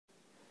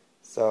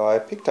So I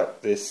picked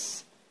up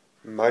this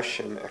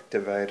motion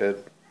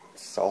activated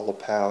solar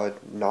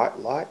powered night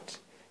light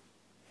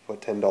for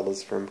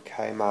 $10 from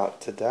Kmart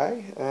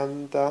today,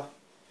 and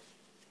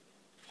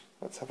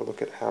let's have a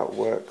look at how it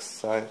works.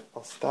 So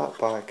I'll start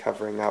by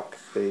covering up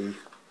the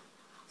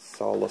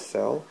solar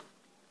cell,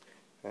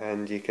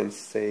 and you can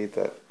see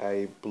that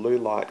a blue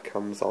light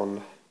comes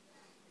on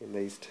in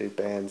these two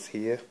bands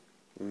here,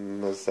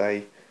 and there's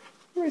a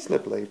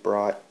reasonably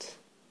bright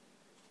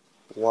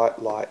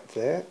white light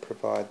there. It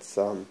provides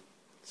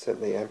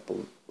certainly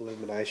ample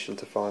illumination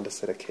to find a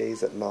set of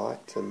keys at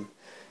night and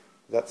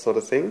that sort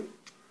of thing.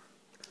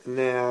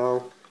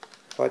 Now,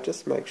 if I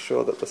just make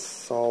sure that the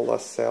solar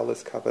cell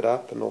is covered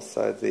up and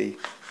also the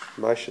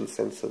motion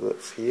sensor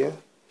that's here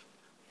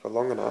for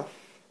long enough,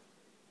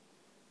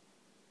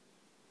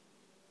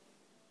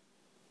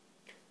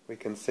 we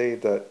can see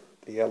that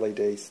the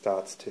LED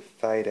starts to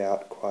fade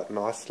out quite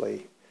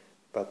nicely,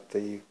 but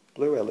the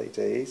blue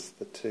LEDs,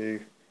 the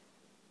two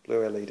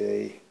blue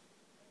LED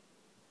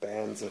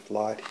bands of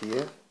light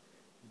here,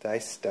 they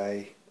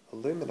stay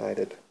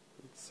illuminated.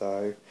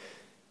 So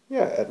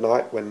yeah, at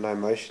night when no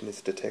motion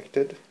is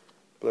detected,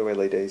 blue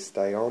LEDs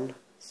stay on,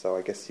 so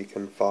I guess you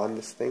can find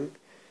this thing,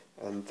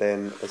 and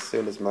then as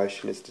soon as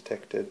motion is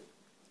detected,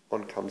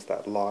 on comes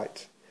that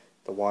light.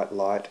 The white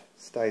light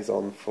stays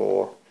on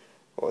for,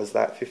 what was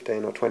that,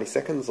 15 or 20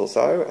 seconds or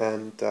so,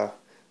 and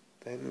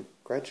then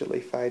gradually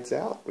fades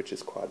out, which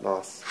is quite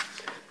nice.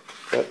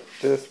 But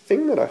the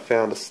thing that I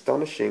found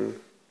astonishing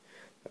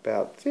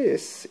about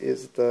this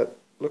is that,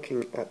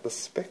 looking at the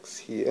specs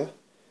here,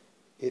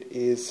 it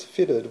is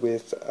fitted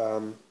with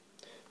an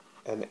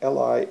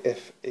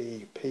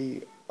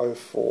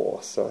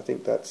LiFePO4, so I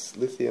think that's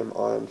Lithium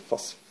Iron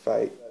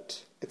Phosphate.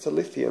 It's a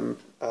lithium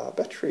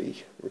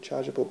battery,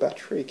 rechargeable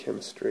battery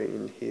chemistry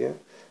in here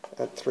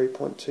at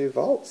 3.2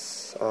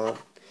 volts.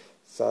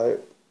 So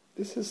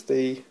this is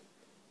the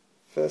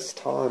first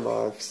time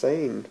I've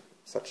seen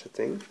such a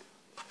thing.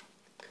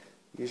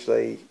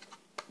 Usually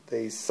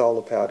these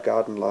solar powered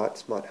garden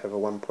lights might have a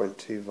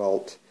 1.2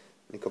 volt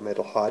nickel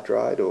metal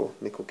hydride or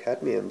nickel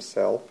cadmium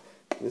cell.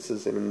 This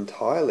is an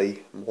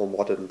entirely more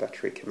modern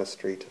battery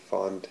chemistry to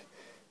find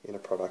in a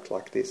product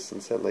like this,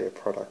 and certainly a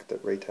product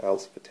that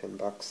retails for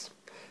 $10.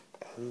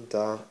 And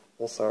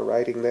also a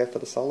rating there for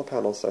the solar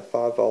panel, so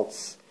 5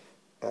 volts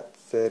at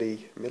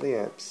 30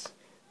 milliamps.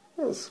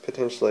 There's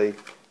potentially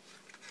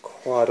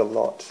quite a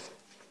lot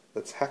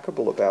that's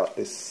hackable about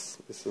this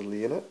little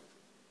unit.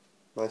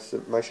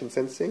 Motion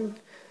sensing,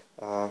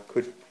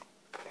 could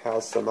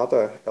house some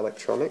other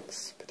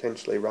electronics,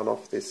 potentially run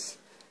off this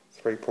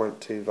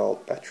 3.2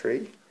 volt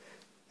battery,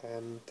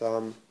 and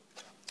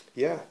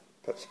yeah,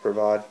 perhaps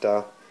provide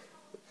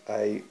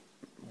a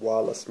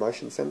wireless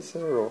motion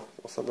sensor or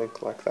something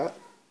like that,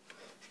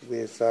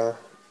 with a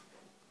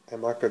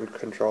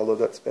microcontroller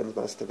that spends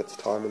most of its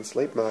time in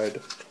sleep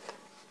mode.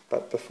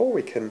 But before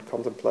we can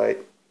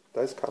contemplate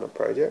those kind of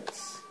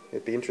projects,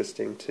 it'd be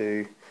interesting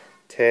to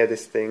tear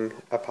this thing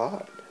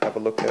apart, have a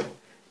look at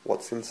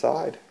what's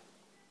inside.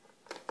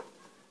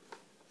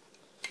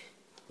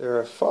 There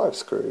are 5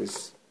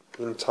 screws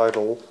in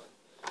total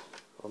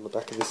on the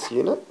back of this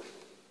unit,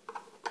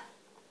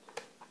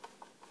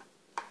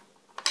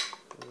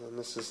 and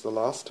this is the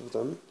last of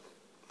them.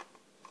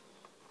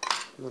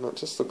 And it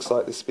just looks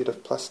like this bit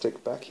of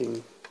plastic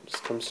backing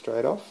just comes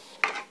straight off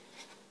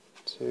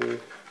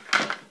to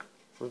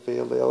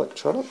reveal the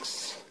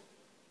electronics.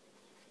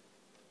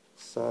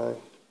 So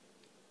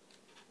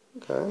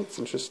okay, it's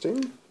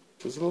interesting.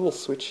 There's a little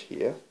switch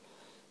here,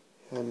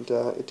 and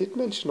it did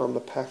mention on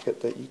the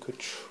packet that you could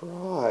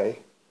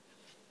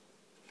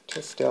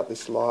test out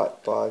this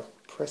light by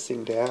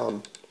pressing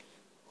down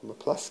on the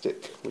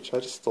plastic, which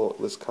I just thought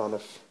was kind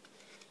of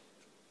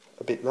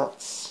a bit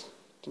nuts.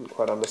 Didn't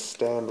quite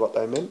understand what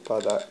they meant by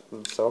that,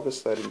 and so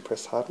obviously I didn't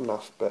press hard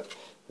enough, but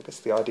I guess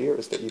the idea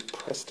is that you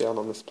press down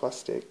on this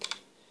plastic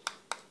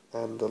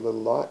and the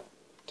little light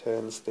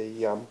turns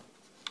the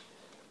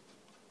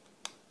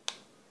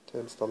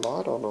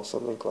light on or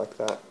something like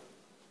that.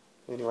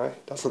 Anyway,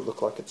 it doesn't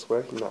look like it's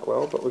working that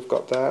well, but we've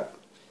got that.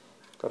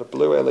 Got a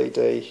blue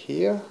LED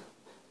here,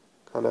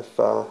 kind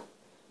of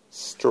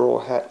straw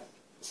hat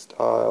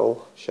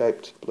style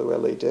shaped blue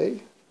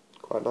LED,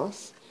 quite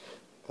nice.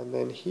 And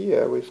then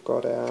here we've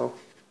got our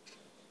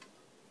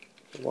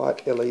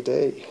white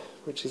LED,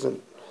 which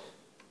doesn't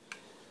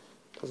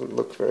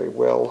look very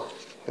well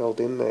held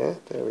in there.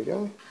 There we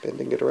go,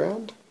 bending it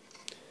around.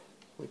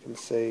 We can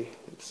see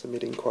it's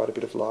emitting quite a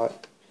bit of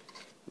light.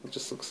 It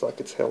just looks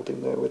like it's held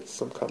in there with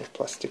some kind of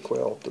plastic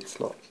weld that's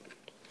not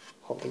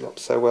holding up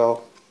so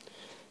well.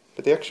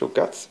 But the actual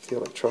guts of the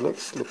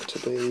electronics look to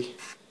be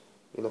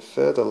in a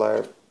further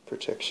layer of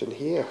protection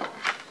here.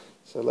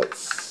 So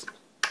let's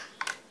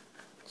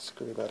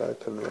screw that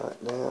open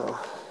right now.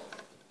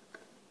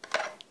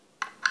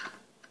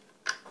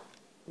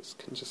 This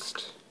can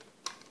just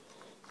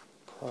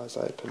prise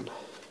open.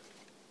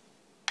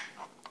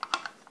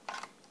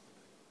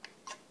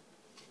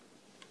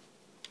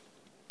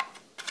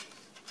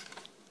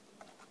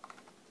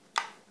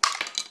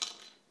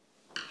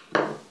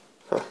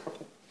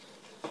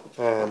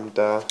 And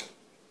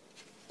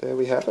there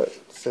we have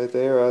it. So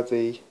there are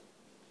the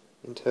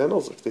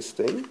internals of this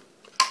thing.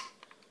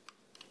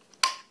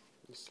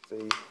 Just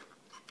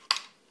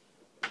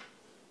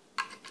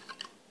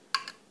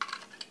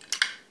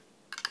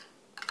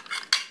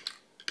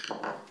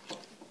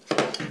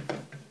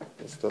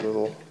the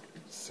little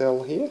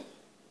cell here.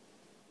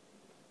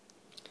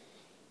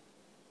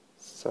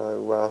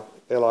 So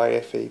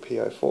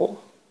LiFePO4,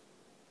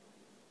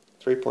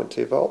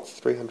 3.2 volts,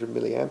 300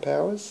 milliamp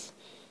hours,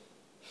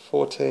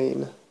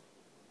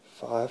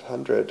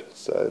 14500.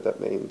 So that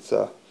means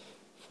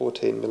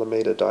 14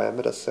 millimeter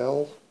diameter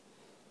cell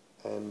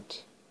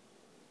and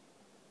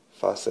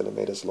 5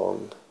 centimeters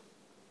long.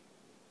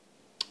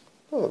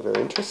 Oh,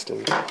 very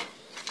interesting.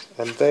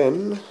 And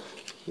then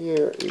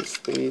here is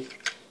the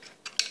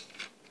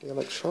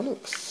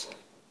electronics.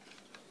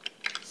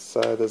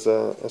 So there's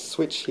a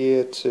switch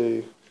here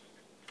to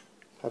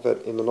have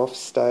it in an off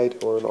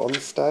state or an on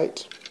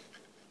state,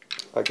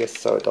 I guess,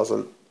 so it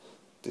doesn't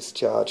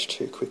discharge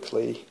too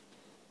quickly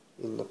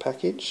in the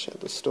package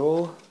at the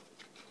store.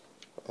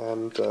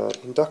 And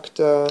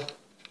inductor,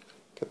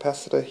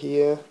 capacitor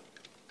here,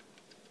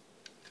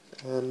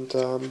 and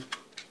on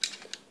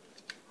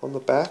the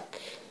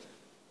back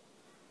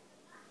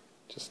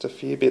just a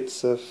few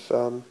bits of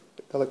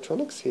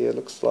electronics here.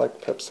 Looks like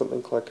perhaps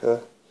something like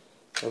a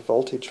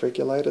voltage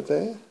regulator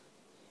there.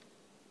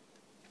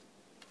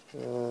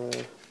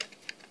 A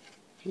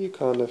few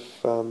kind of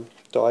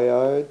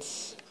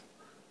diodes,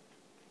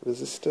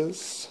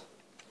 resistors,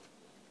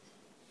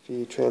 a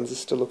few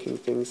transistor looking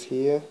things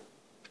here.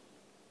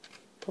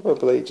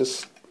 Probably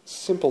just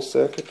simple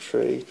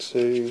circuitry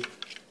to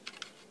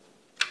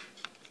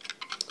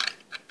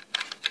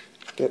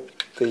get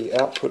the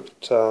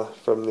output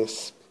from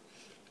this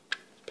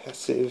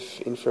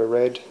passive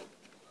infrared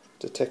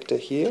detector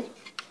here,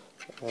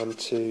 and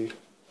to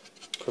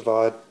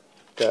provide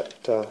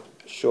that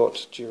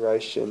short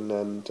duration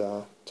and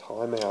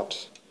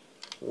timeout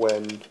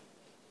when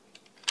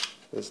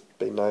there's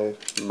been no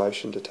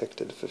motion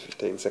detected for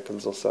 15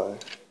 seconds or so.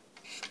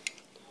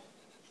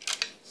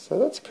 So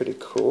that's pretty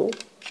cool.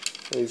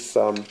 These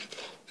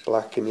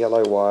black and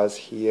yellow wires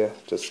here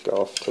just go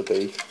off to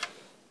the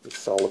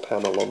solar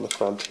panel on the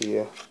front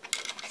here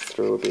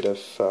through a bit of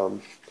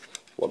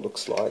what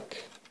looks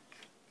like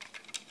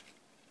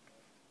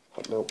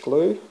hot melt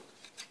glue.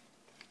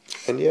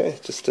 And yeah,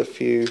 just a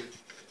few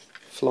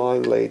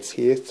flying leads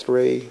here,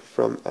 3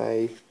 from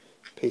a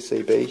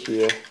PCB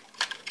here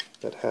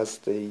that has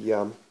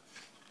the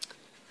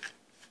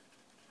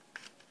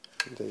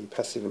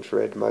passive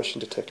infrared motion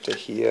detector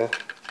here.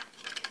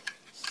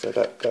 So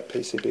that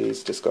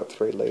PCB's just got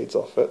 3 leads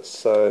off it,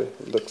 so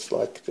it looks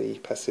like the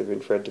passive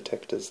infrared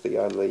detector's the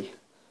only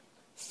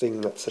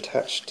thing that's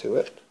attached to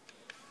it,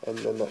 and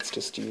then that's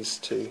just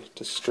used to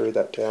screw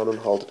that down and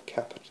hold it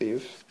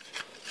captive,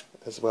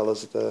 as well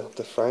as the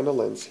Fresnel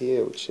lens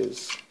here, which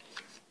is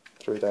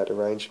through that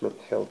arrangement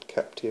held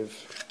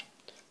captive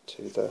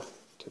to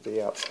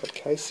the outside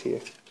case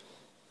here.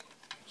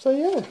 So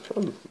yeah,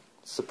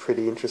 it's a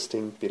pretty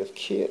interesting bit of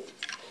kit.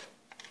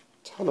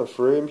 Ton of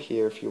room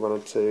here if you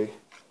wanted to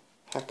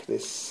hack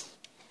this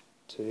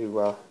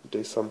to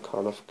do some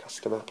kind of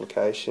custom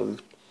application.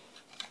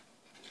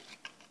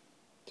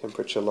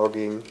 Temperature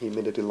logging,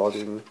 humidity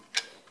logging,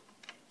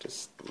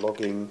 just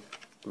logging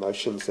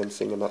motion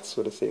sensing and that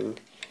sort of thing.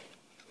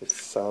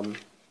 It's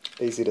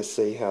easy to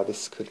see how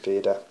this could be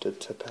adapted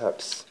to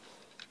perhaps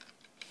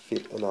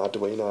fit an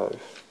Arduino.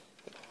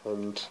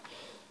 And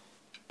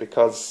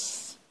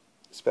because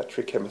this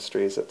battery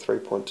chemistry is at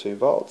 3.2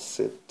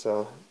 volts, it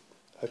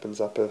opens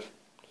up a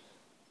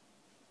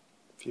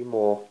few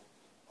more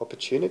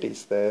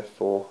opportunities there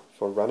for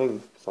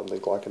running something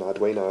like an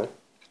Arduino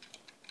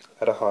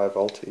at a higher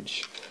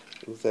voltage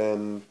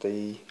than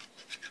the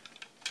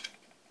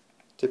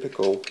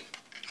typical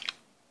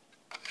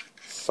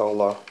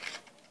solar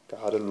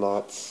garden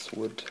lights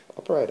would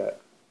operate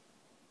at.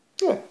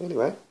 Yeah,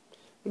 anyway,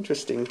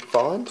 interesting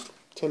find.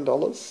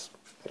 $10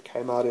 at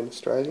Kmart in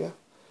Australia,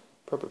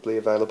 probably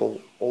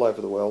available all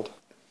over the world.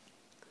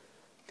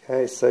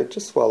 Okay, so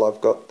just while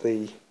I've got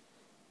the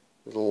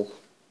little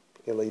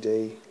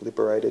LED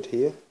liberated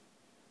here,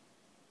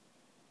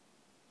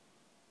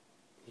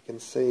 you can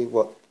see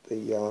what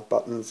the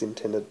button's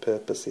intended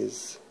purpose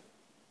is.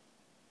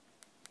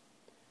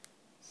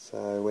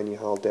 So when you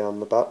hold down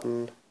the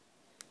button,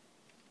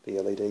 the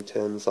LED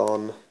turns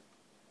on,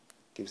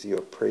 gives you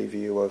a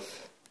preview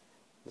of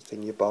the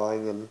thing you're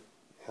buying and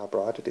how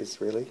bright it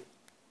is, really.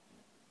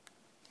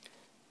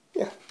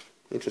 Yeah,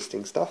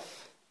 interesting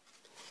stuff.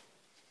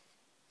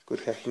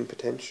 Good hacking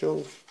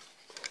potential,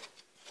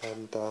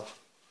 and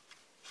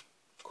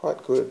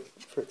quite good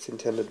for its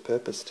intended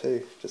purpose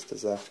too, just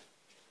as a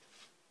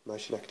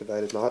motion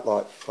activated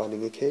nightlight for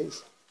finding your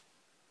keys.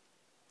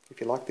 If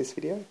you like this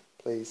video,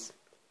 please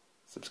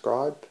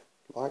subscribe,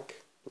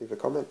 like, leave a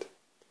comment.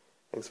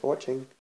 Thanks for watching.